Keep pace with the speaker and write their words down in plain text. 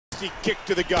nasty kick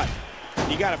to the gut.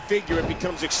 You got to figure it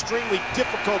becomes extremely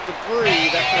difficult to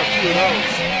breathe after a few of those.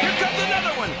 Here comes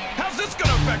another one. How's this going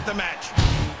to affect the match?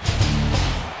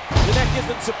 The neck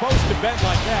isn't supposed to bend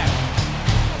like that.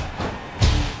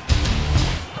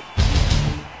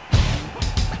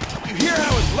 You hear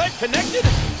how his leg connected?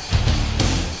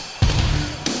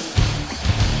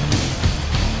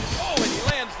 Oh, and he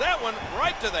lands that one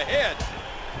right to the head.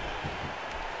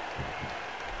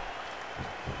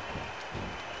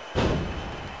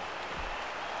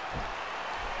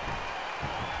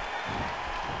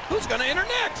 Who's going to enter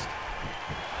next?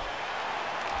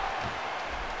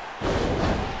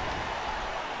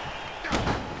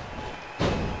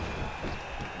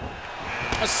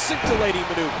 A scintillating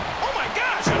maneuver. Oh my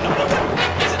gosh, another one!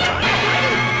 Is it time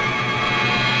already?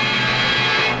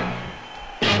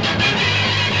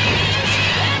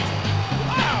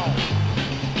 Wow!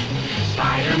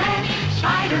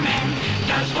 Spiderman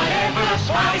does whatever a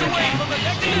spider can.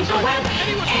 Spins a web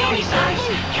any size,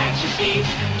 catches thieves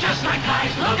just like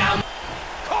flies. Look out!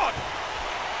 Caught!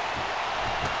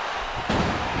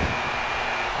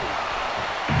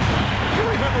 You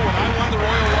remember when I won the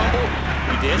Royal Rumble?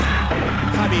 You did?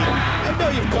 I mean, I know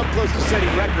you've come close to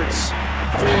setting records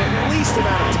for the least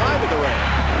amount of time in the ring.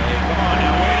 Hey, come on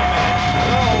now, wait a minute.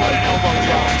 Oh, what an elbow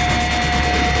drop.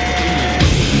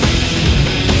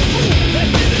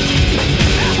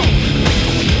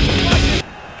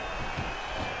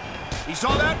 He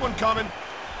saw that one coming.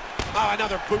 Oh,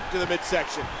 another boot to the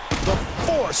midsection. The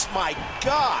force, my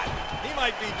God. He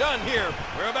might be done here.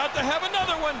 We're about to have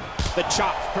another one. The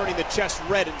chop turning the chest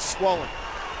red and swollen.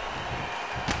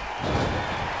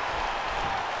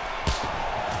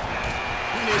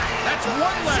 That's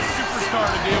one less superstar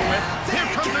to deal with. Here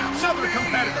comes another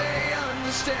competitor.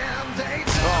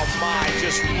 Oh my,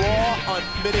 just raw,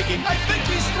 unmitigated. I think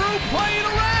he's through playing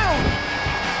around.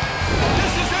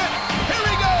 This is it. Here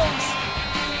he goes.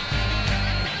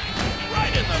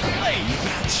 Right in the face.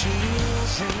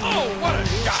 Oh, what a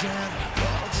shot.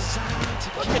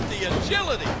 Look at the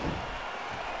agility.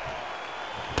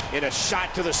 In a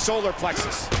shot to the solar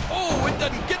plexus. Oh, it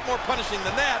doesn't get more punishing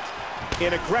than that.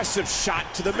 An aggressive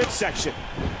shot to the midsection.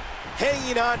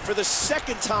 Hanging on for the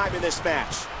second time in this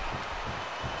match.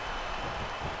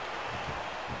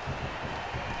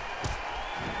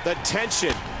 The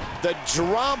tension, the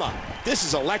drama. This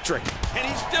is electric. And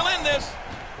he's still in this.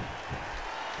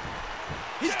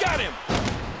 He's got him.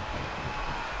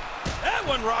 That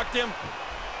one rocked him.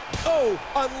 Oh,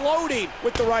 unloading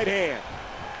with the right hand.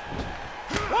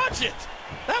 Watch it.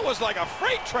 That was like a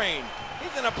freight train.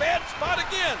 He's in a bad spot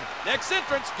again. Next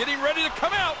entrance, getting ready to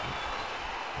come out.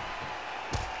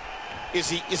 Is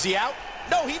he out?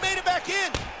 No, he made it back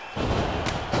in.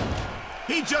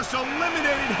 He just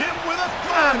eliminated him with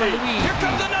authority. Here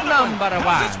comes another one.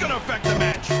 How's this going to affect the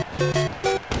match?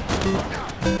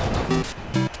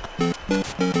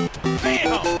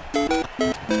 Bam!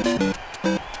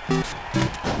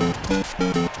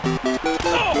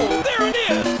 Oh, there it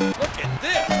is. Look at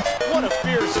this. What a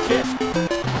fierce kick.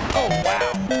 Oh,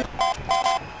 wow.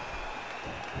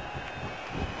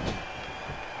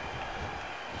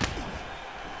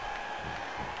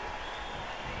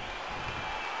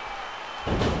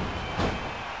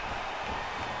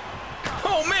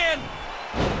 Oh, man.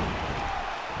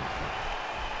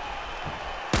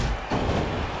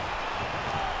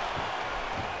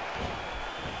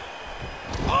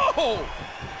 Oh!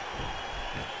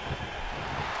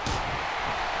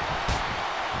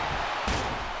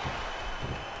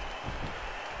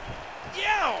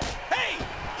 Yow! Hey!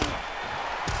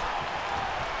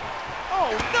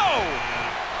 Oh, no!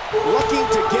 Looking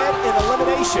to get an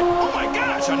elimination. Oh, my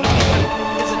gosh! Another one!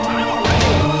 Is it time already?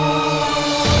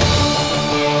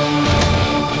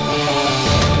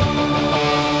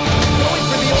 Going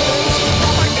for the elimination.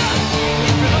 Oh, my God!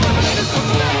 He's been eliminated from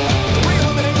the match! 3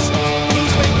 eliminations.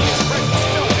 He's making his presence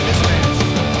felt in this match.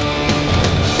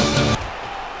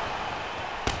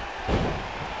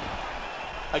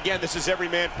 Again, this is every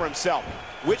man for himself.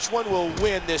 Which one will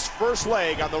win this first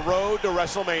leg on the road to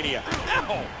WrestleMania?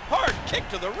 Ow! Hard kick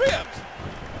to the ribs!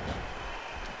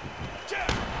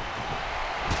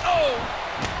 Oh!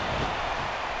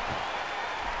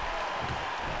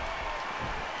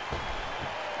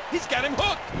 He's got him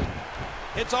hooked!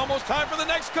 It's almost time for the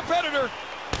next competitor.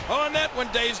 Oh, and that one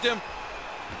dazed him.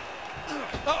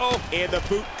 Uh-oh. And the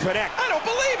boot connect. I don't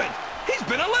believe it! He's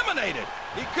been eliminated!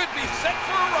 He could be set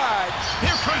for a ride.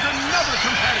 Here comes another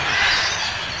competitor.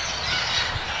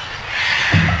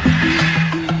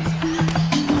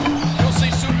 You'll see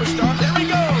Superstar. There he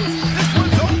goes! This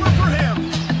one's over for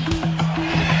him!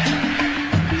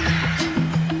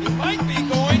 He might be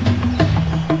going.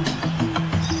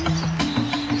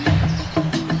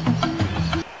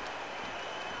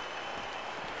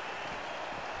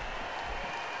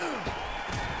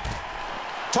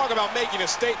 Talk about making a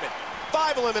statement.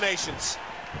 5 eliminations.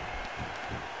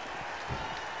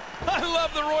 I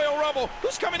love the Royal Rumble.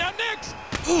 Who's coming out next?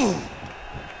 Ooh.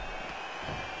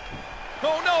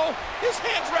 Oh no, his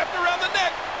hand's wrapped around the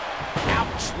neck.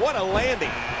 Ouch, what a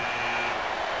landing.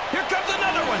 Here comes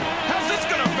another one. How's this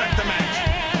gonna affect the match?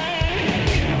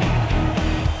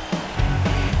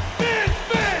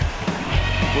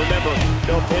 Remember,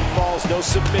 no pinfalls, no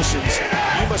submissions.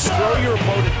 You must throw your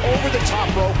opponent over the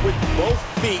top rope with both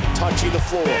feet touching the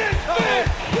floor. Uh-oh,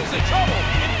 he's in trouble.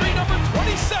 Injury number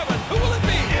 27. Who will it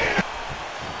be?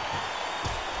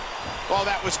 Oh,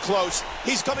 that was close.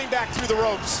 He's coming back through the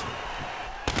ropes.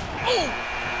 Oh!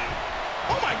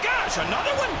 Oh my gosh,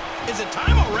 another one? Is it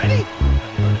time already?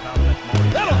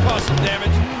 That'll cause some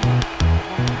damage.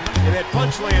 And that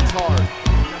punch lands hard.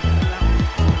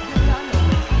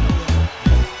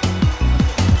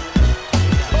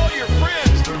 Call your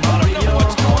friends. Let them know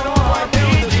what's going on right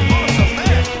now in this awesome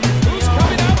match. Who's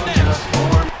coming out next?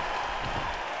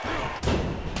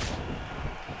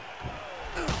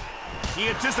 He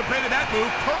anticipated that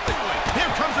move perfectly.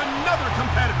 Here comes another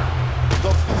competitor.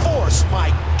 The force, my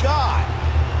God.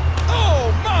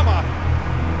 Oh, mama!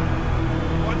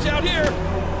 Watch out here.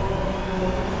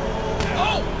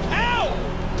 Oh, ow!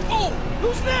 Oh,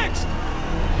 who's next?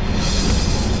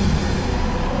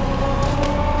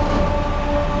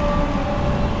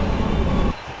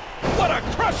 What a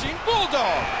crushing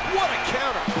bulldog! What a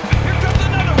counter! Here comes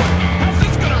another one! How's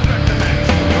this gonna affect the match?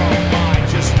 Oh, my,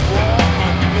 just raw,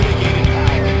 unmitigated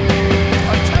power.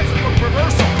 A textbook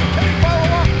reversal. Can he follow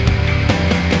up?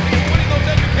 He's putting those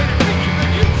educated feet to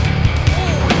good use.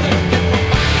 Oh, he doesn't get one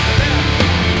behind that.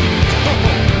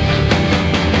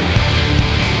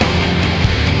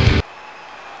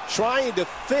 Trying to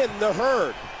thin the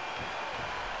herd.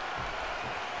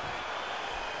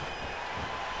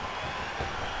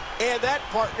 And that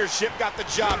partnership got the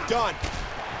job done.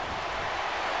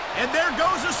 And there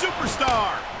goes a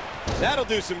superstar. That'll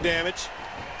do some damage.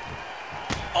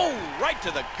 Oh, right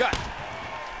to the gut.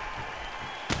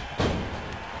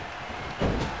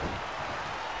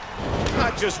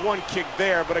 Not just one kick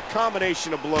there, but a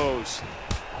combination of blows.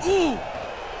 Ooh!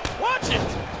 Watch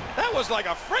it! That was like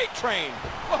a freight train.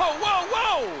 Whoa, whoa,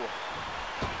 whoa!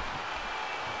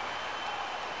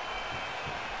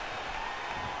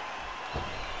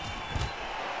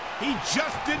 He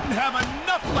just didn't have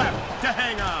enough left to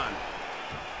hang on.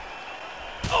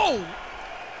 Oh!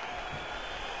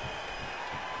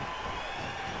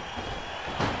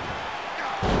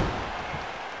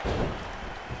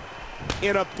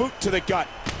 In a boot to the gut.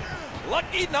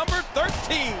 Lucky number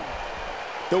 13.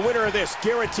 The winner of this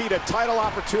guaranteed a title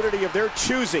opportunity of their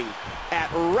choosing at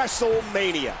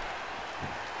WrestleMania.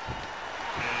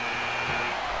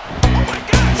 Oh my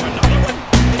gosh, another one?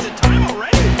 Is it time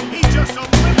already? He just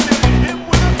eliminated him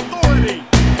with authority.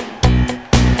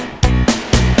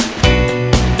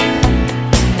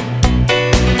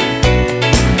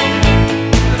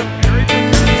 Did a very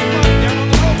precarious run down on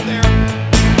the rope there.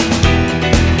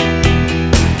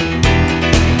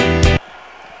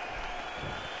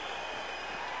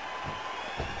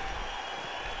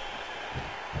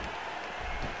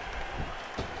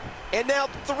 And now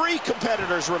 3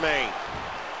 competitors remain.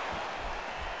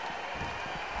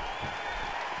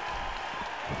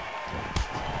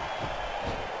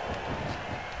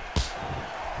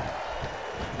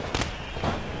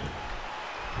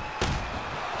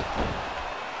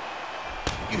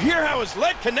 You hear how his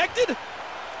leg connected?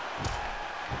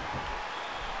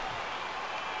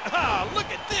 Ah,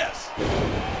 look at this.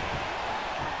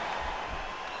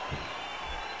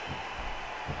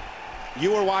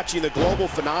 You are watching the global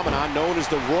phenomenon known as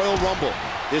the Royal Rumble.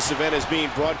 This event is being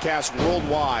broadcast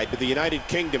worldwide to the United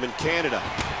Kingdom and Canada,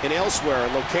 and elsewhere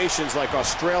in locations like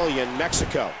Australia and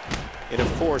Mexico. And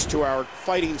of course, to our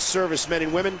fighting servicemen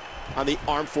and women on the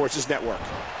Armed Forces Network.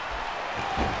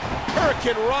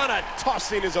 Hurricane Rana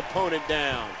tossing his opponent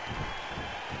down.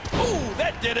 Ooh,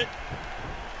 that did it.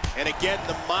 And again,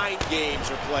 the mind games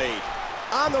are played.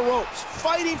 On the ropes,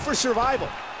 fighting for survival.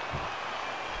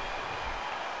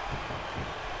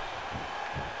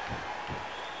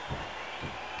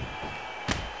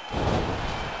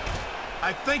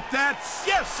 I think that's,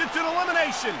 yes, it's an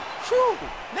elimination. Whew,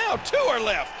 now 2 are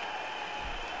left.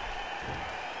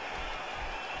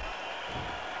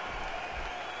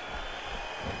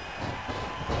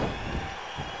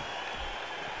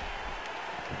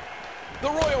 The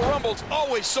Royal Rumble's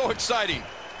always so exciting.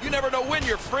 You never know when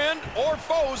your friend or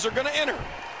foes are going to enter.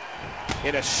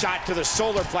 And a shot to the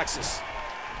solar plexus.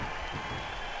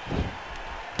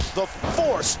 The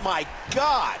force, my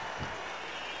God.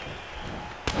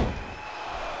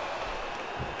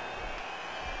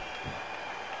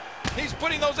 He's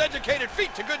putting those educated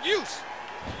feet to good use.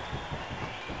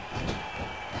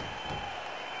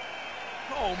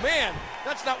 Oh, man,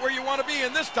 that's not where you want to be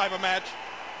in this type of match.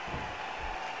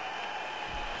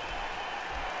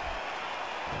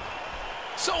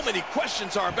 So many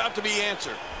questions are about to be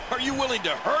answered. Are you willing to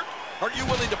hurt? Are you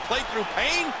willing to play through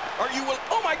pain? Are you willing?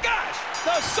 Oh, my gosh,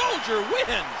 the soldier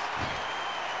wins.